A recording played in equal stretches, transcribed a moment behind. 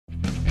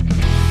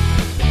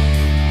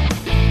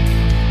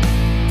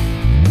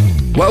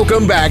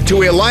Welcome back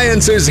to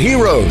Alliance's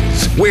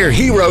Heroes, where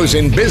heroes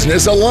in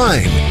business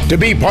align. To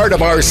be part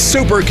of our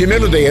super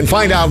community and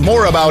find out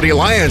more about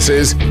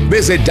Alliances,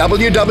 visit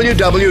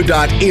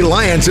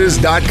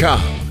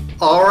www.alliances.com.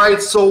 All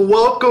right, so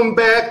welcome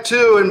back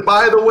to, and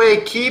by the way,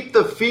 keep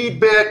the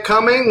feedback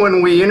coming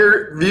when we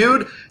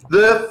interviewed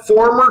the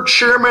former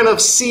chairman of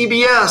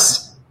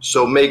CBS.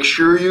 So make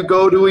sure you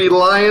go to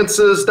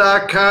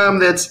alliances.com.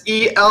 That's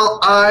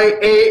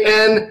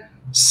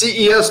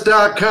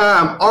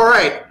ELIANCES.com. All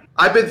right,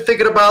 I've been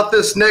thinking about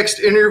this next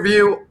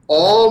interview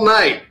all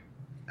night,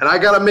 and I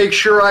got to make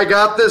sure I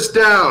got this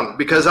down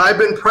because I've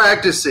been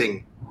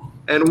practicing.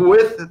 And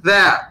with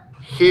that,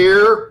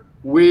 here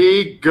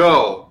we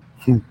go.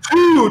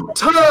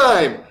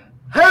 Two-time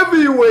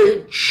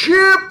heavyweight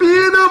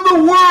champion of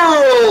the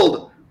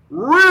world,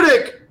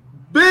 Riddick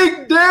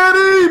Big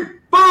Daddy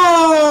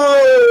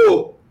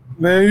Bowe.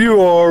 Man, you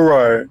all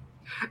right.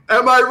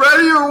 Am I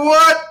ready or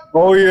what?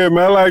 Oh, yeah,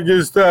 man. I like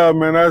your style,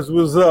 man. That's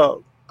what's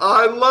up.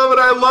 I love it.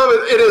 I love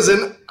it. It is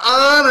an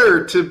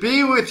honor to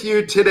be with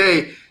you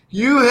today.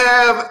 You're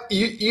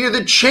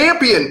the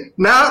champion,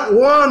 not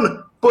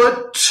one,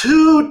 but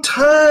 2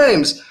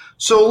 times.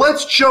 So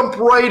let's jump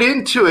right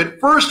into it.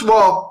 First of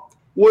all,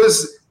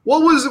 was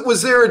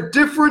there a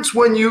difference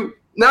when you,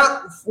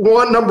 not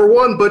number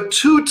one, but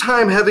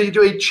 2-time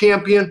heavyweight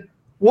champion?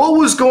 What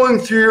was going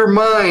through your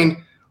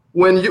mind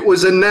when it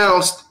was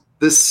announced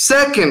the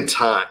second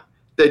time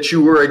that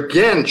you were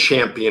again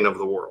champion of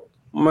the world?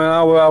 Man,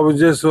 I was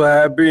just so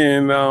happy,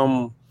 and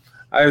I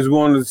just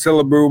wanted to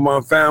celebrate with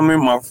my family,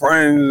 my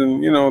friends,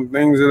 and,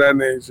 things of that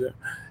nature.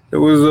 It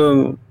was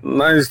a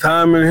nice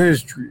time in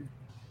history.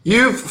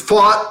 You've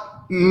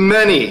fought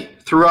many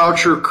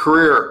throughout your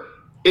career.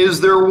 Is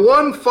there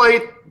one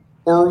fight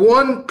or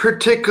one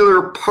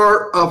particular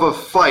part of a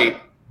fight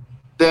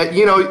that,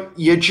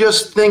 you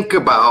just think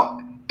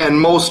about and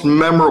most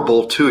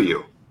memorable to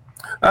you?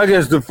 I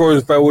guess the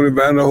first fight would have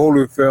been the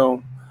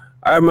Holyfield.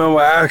 I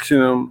remember asking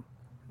him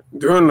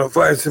during the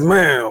fight, I said,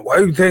 man, why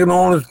are you taking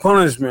all this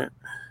punishment?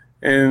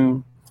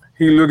 And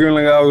he looking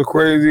like I was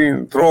crazy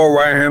and throw a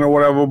right hand or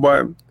whatever,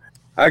 but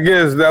I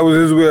guess that was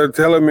his way of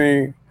telling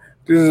me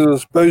this is a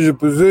special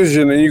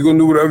position and you're going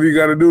to do whatever you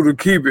got to do to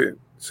keep it.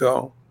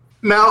 So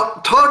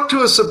now talk to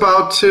us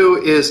about,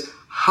 too, is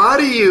how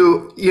do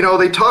you,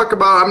 they talk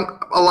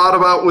about a lot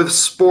about with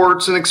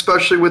sports and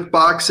especially with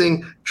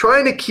boxing,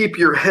 trying to keep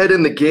your head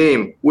in the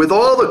game. With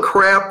all the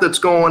crap that's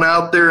going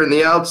out there in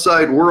the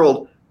outside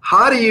world,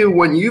 how do you,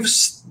 when you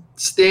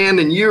stand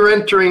and you're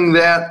entering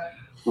that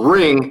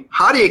ring,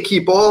 how do you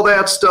keep all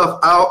that stuff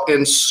out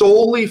and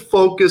solely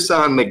focus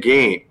on the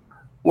game?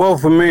 Well,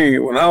 for me,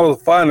 when I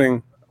was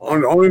fighting,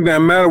 the only thing that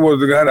mattered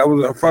was the guy that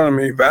was in front of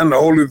me, Evander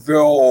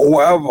Holyfield or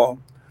whoever.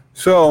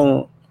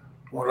 So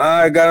when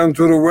I got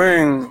into the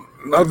ring,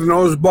 nothing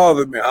else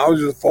bothered me. I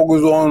was just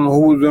focused on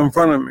who was in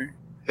front of me.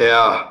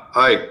 Yeah,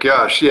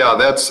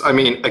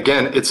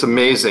 again, it's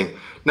amazing.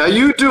 Now,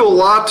 you do a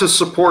lot to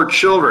support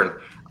children.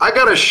 I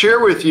got to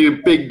share with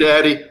you, Big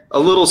Daddy, a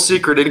little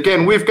secret. And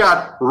again, we've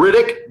got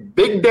Riddick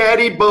Big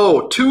Daddy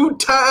Bowe,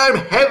 2-time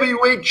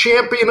heavyweight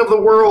champion of the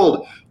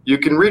world. You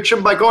can reach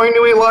him by going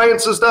to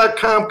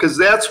alliances.com because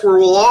that's where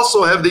we'll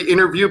also have the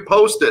interview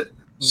posted.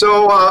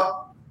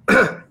 So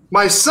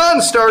my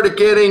son started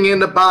getting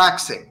into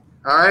boxing,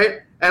 all right?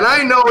 And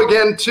I know,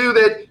 again, too,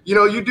 that,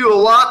 you do a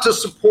lot to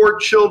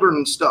support children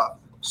and stuff.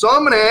 So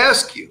I'm going to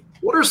ask you,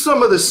 what are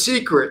some of the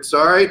secrets,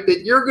 all right,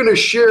 that you're going to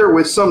share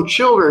with some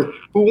children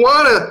who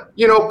want to,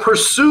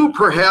 pursue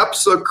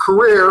perhaps a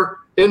career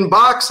in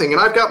boxing?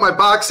 And I've got my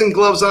boxing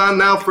gloves on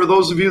now for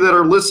those of you that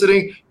are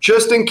listening,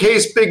 just in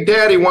case Big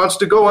Daddy wants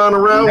to go on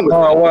around with it.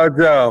 Watch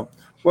out.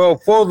 Well,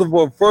 first of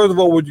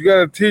all, what you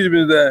got to teach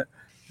me is that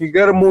you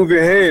got to move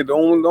your head.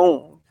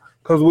 Don't.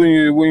 Because when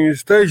you're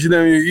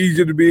stationary, you're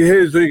easy to be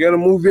hit, so you got to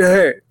move your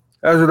head.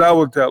 That's what I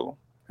would tell them.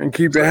 And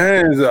keep your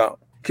hands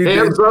up.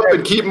 Hands up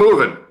and keep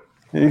moving.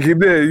 And keep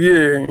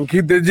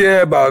the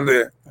jab out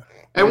there.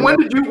 And when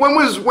did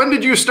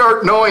you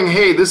start knowing,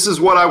 hey, this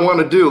is what I want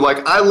to do?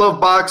 Like, I love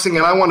boxing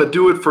and I want to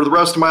do it for the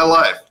rest of my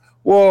life.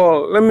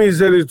 Well, let me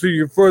say this to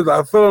you first.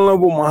 I fell in love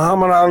with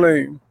Muhammad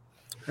Ali,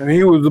 and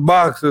he was a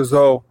boxer.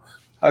 So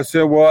I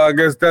said, well, I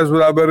guess that's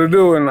what I better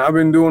do, and I've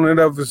been doing it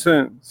ever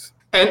since.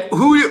 And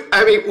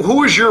who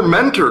was your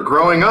mentor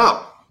growing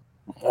up?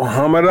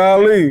 Muhammad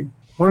Ali,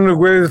 one of the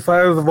greatest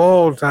fighters of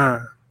all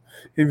time.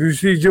 If you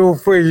see Joe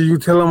Frazier, you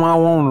tell him I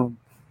want him.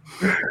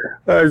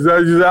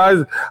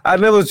 I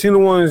never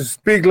seen one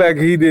speak like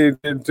he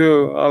did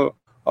to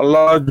a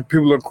large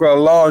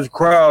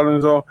crowd,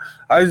 and so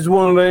I just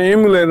wanted to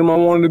emulate him. I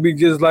wanted to be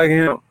just like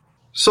him.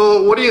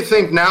 So, what do you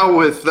think now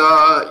with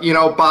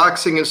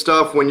boxing and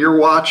stuff? When you're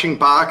watching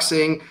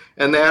boxing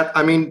and that,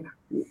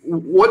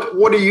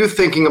 what are you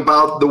thinking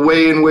about the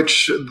way in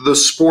which the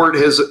sport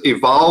has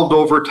evolved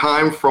over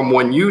time from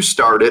when you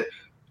started?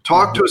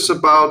 Talk to us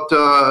about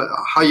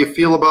how you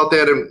feel about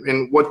that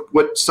and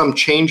what some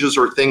changes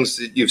or things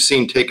that you've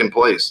seen taking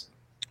place.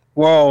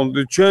 Well,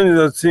 the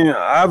changes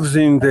I've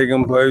seen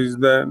taking place,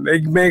 that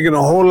they're making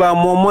a whole lot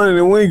more money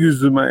than we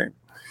used to make.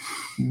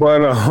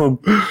 But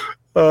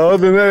other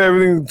than that,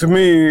 everything to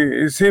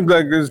me, it seems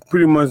like it's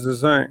pretty much the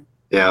same.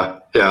 Yeah.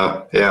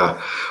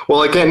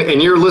 Well, again,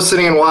 and you're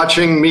listening and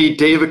watching me,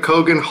 David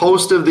Kogan,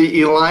 host of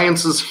the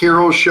Eliances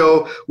Hero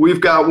Show. We've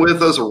got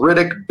with us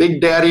Riddick Big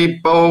Daddy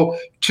Bowe,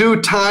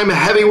 2-time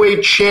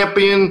heavyweight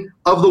champion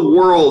of the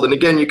world. And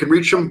again, you can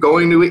reach him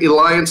going to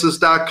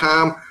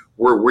Eliances.com,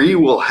 where we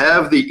will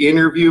have the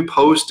interview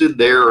posted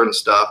there and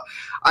stuff.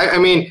 I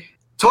mean,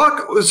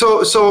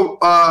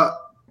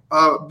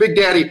 Big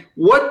Daddy,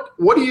 what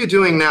are you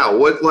doing now?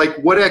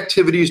 What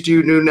activities do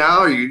you do now?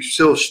 Are you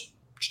still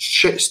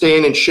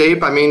staying in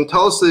shape? I mean,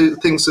 tell us the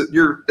things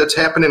that's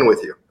happening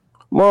with you.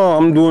 Well,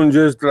 I'm doing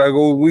just like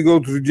we go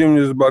to the gym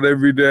just about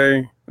every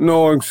day.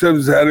 No,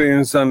 except Saturday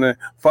and Sunday,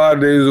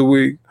 5 days a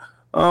week.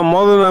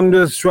 Other than I'm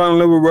just trying to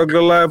live a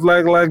regular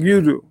life like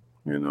you do.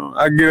 You know,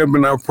 I get up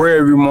and I pray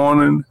every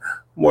morning.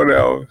 What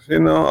else? You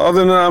know,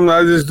 other than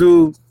I just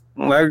do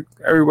like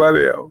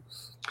everybody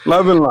else,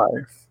 loving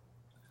life.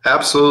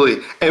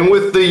 Absolutely. And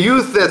with the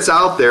youth that's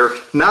out there,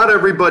 not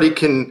everybody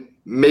can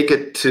make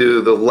it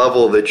to the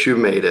level that you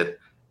made it.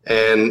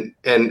 And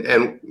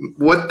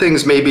what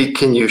things maybe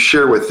can you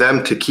share with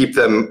them to keep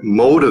them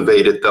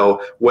motivated,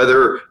 though,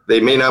 whether they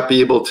may not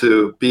be able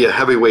to be a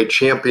heavyweight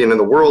champion in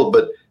the world,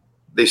 but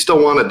they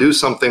still want to do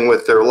something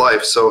with their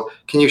life. So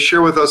can you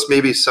share with us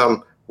maybe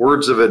some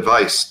words of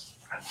advice?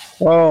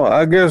 Well,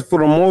 I guess for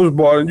the most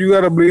part, you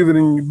got to believe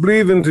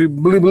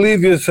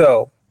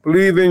yourself.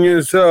 Believe in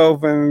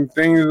yourself and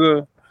things.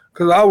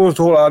 Because I was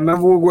told I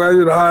never would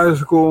graduate high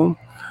school.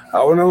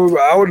 I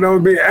would never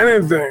be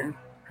anything.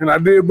 And I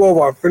did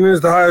both. I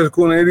finished high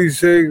school in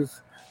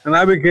 '86, and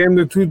I became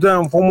the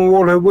 2-time former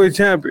world heavyweight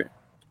champion.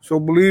 So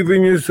believe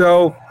in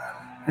yourself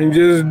and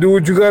just do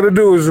what you got to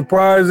do.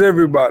 Surprise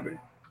everybody.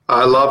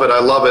 I love it.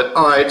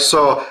 All right,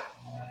 so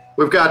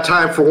we've got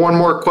time for one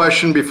more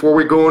question before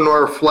we go into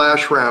our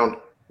flash round.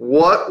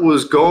 What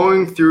was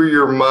going through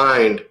your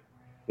mind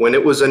when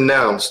it was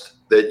announced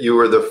that you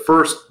were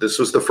this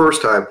was the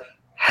first time,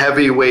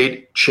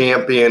 heavyweight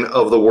champion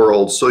of the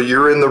world? So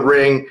you're in the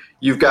ring,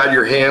 you've got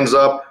your hands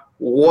up.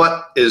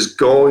 What is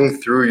going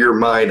through your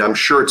mind? I'm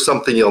sure it's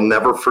something you'll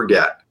never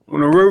forget.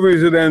 When the referee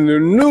said that,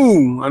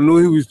 I knew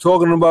he was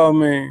talking about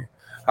me.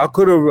 I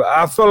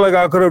felt like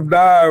I could have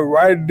died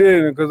right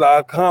then because I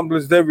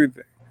accomplished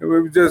everything. It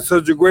was just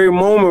such a great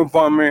moment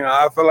for me.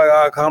 I felt like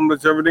I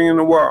accomplished everything in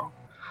the world.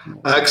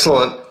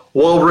 Excellent.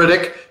 Well,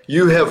 Riddick,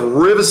 you have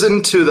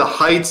risen to the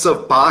heights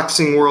of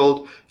boxing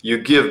world. You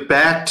give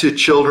back to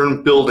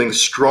children, building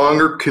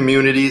stronger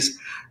communities.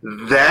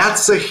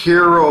 That's a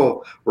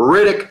hero.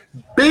 Riddick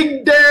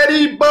Big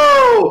Daddy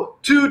Bowe,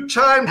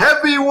 2-time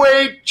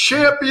heavyweight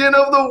champion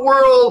of the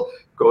world.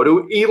 Go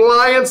to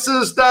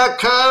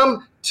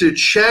Eliances.com to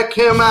check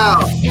him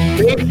out.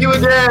 Thank you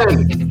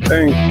again.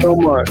 Thanks so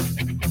much.